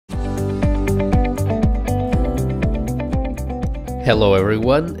Hello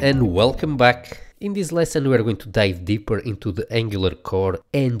everyone and welcome back. In this lesson we are going to dive deeper into the Angular core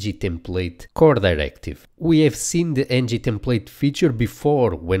ng-template core directive. We have seen the ng-template feature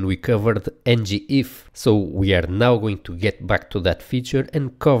before when we covered ng-if, so we are now going to get back to that feature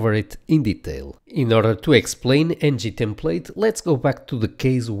and cover it in detail. In order to explain ng-template, let's go back to the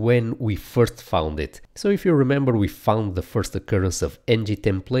case when we first found it. So if you remember, we found the first occurrence of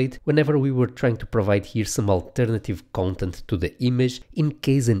ng-template whenever we were trying to provide here some alternative content to the image in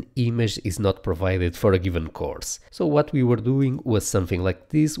case an image is not provided for a given course. So what we were doing was something like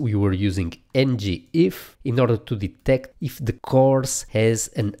this. We were using ng-if in order to detect if the course has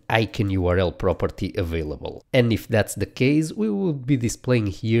an icon URL property available. And if that's the case, we would be displaying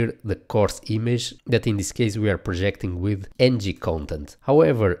here the course image that in this case we are projecting with ng content.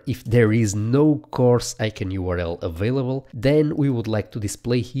 However, if there is no course icon URL available, then we would like to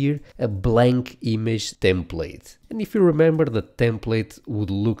display here a blank image template. And if you remember, the template would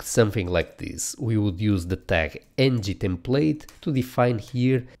look something like this. We would use the tag ng-template to define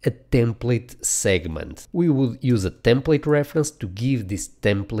here a template segment. We would use a template reference to give this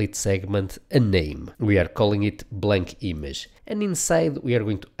template segment a name. We are calling it blank image. And inside we are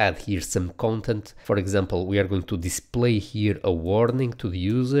going to add here some content. For example, we are going to display here a warning to the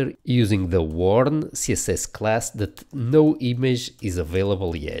user using the warn CSS class that no image is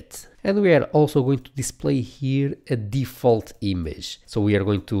available yet. And we are also going to display here a default image. So we are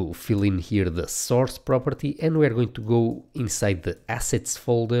going to fill in here the source property and we are going to go inside the assets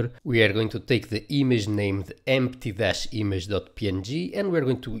folder. We are going to take the image named empty-image.png and we're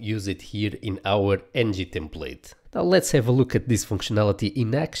going to use it here in our ng-template. Now let's have a look at this functionality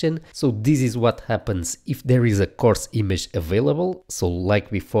in action. So this is what happens if there is a course image available. So like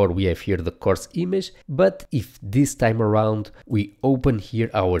before, we have here the course image, but if this time around we open here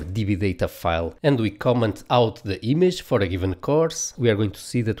our dbdata file and we comment out the image for a given course, we are going to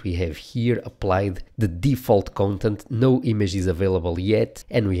see that we have here applied the default content. No image is available yet,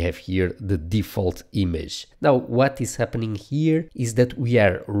 and we have here the default image. Now what is happening here is that we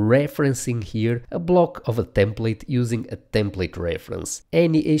are referencing here a block of a template using a template reference.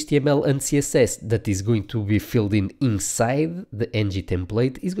 Any HTML and CSS that is going to be filled in inside the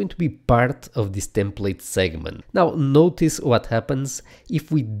ng-template is going to be part of this template segment. Now notice what happens if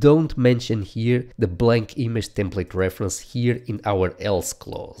we don't mention here the blank image template reference here in our else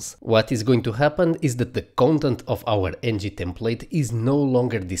clause. What is going to happen is that the content of our ng-template is no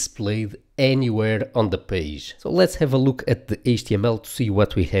longer displayed anywhere on the page. So let's have a look at the HTML to see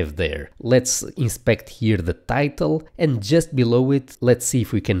what we have there. Let's inspect here the title, and just below it, let's see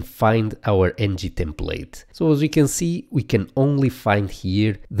if we can find our ng-template. So as we can see, we can only find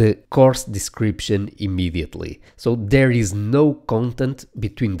here the course description immediately. So there is no content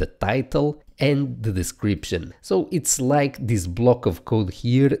between the title and the description. So it's like this block of code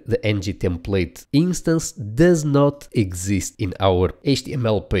here, the ng-template instance does not exist in our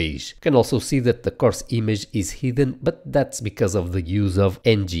HTML page. You can also see that the course image is hidden, but that's because of the use of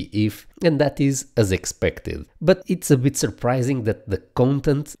ng-if, and that is as expected. But it's a bit surprising that the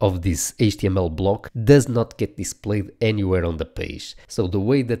content of this HTML block does not get displayed anywhere on the page. So the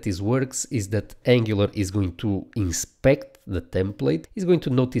way that this works is that Angular is going to inspect the template, is going to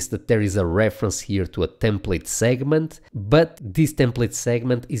notice that there is a reference here to a template segment, but this template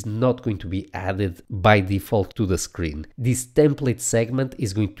segment is not going to be added by default to the screen. This template segment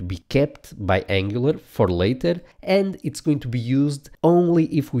is going to be kept by Angular for later, and it's going to be used only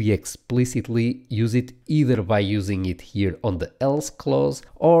if we explicitly use it, either by using it here on the else clause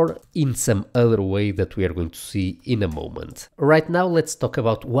or in some other way that we are going to see in a moment. Right now, let's talk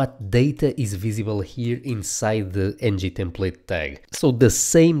about what data is visible here inside the ng-template tag. So the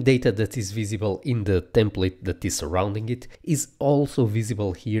same data that is visible in the template that is surrounding it is also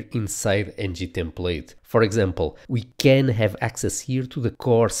visible here inside ng-template. For example, we can have access here to the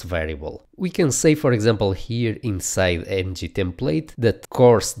course variable. We can say, for example, here inside ng-template that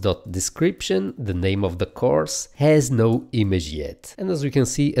course.description, the name of the course, has no image yet. And as we can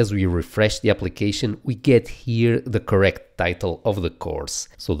see, as we refresh the application, we get here the correct title of the course.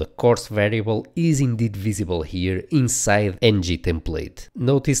 So the course variable is indeed visible here inside ng-template.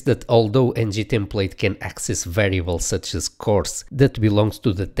 Notice that although ng-template can access variables such as course that belongs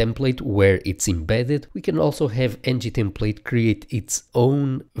to the template where it's embedded, we can also have ng-template create its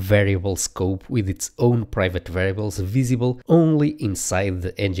own variable scope with its own private variables visible only inside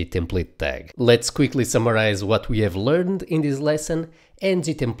the ng-template tag. Let's quickly summarize what we have learned in this lesson.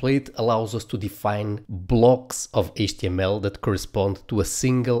 ng-template allows us to define blocks of HTML that correspond to a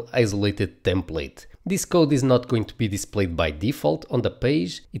single isolated template. This code is not going to be displayed by default on the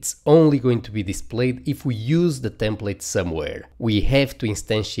page, it's only going to be displayed if we use the template somewhere. We have to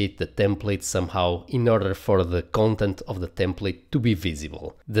instantiate the template somehow in order for the content of the template to be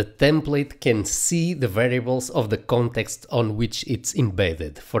visible. The template can see the variables of the context on which it's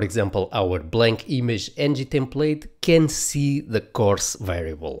embedded. For example, our blank image ng template can see the course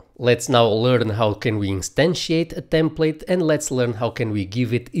variable. Let's now learn how can we instantiate a template, and let's learn how can we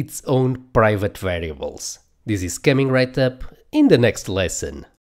give it its own private variables. This is coming right up in the next lesson.